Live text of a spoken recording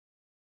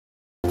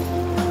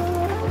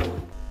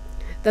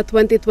The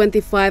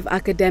 2025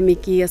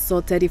 academic year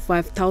saw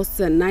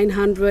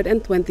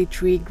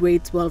 35,923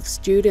 grade 12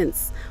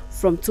 students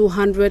from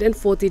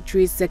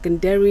 243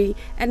 secondary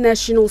and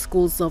national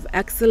schools of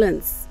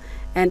excellence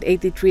and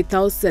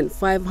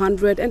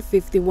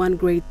 83,551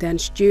 grade 10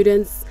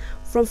 students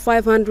from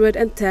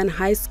 510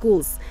 high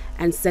schools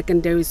and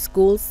secondary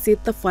schools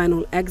sit the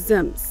final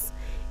exams,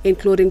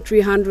 including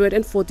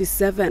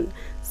 347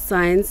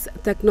 science,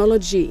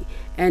 technology,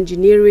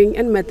 engineering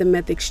and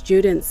mathematics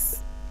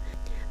students.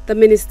 The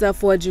Minister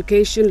for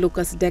Education,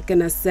 Lucas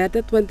Dekena, said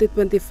the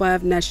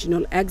 2025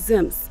 national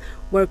exams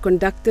were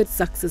conducted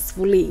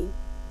successfully.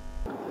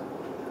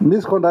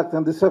 Misconduct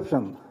and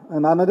deception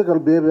and unethical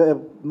behavior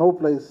have no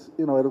place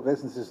in our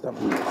education system.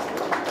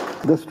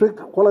 The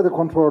strict quality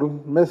control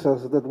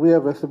measures that we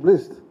have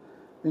established,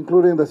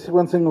 including the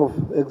sequencing of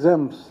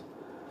exams,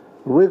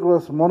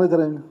 rigorous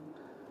monitoring,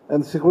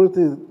 and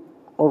security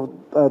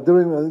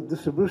during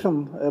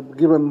distribution have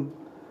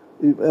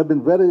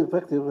been very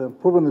effective and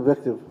proven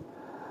effective.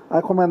 I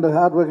commend the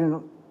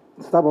hardworking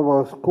staff of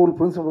our school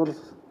principals,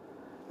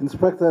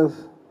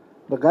 inspectors,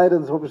 the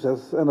guidance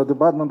officers, and the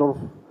department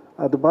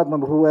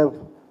who have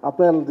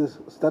upheld these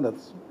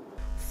standards.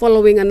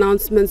 Following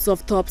announcements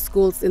of top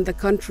schools in the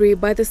country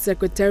by the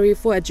Secretary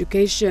for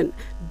Education,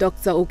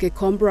 Dr. Uke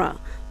Kombra,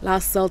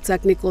 LaSalle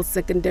Technical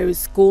Secondary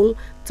School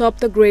topped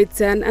the grade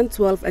 10 and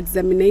 12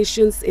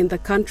 examinations in the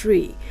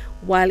country,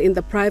 while in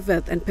the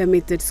private and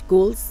permitted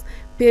schools,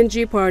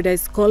 PNG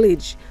Paradise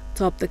College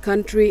topped the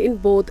country in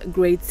both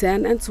grade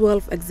 10 and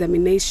 12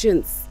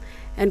 examinations,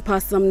 and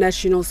Passam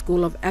National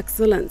School of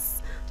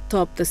Excellence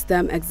topped the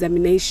STEM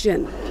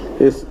examination.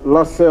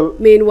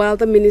 Meanwhile,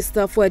 the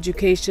Minister for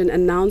Education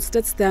announced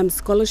that STEM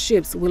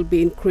scholarships will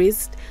be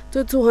increased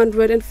to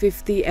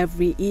 250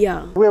 every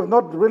year. We have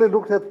not really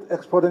looked at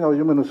exporting our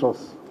human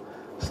resource.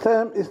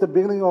 STEM is the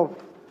beginning of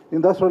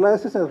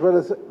industrialization as well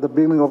as the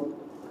beginning of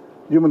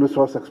human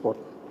resource export.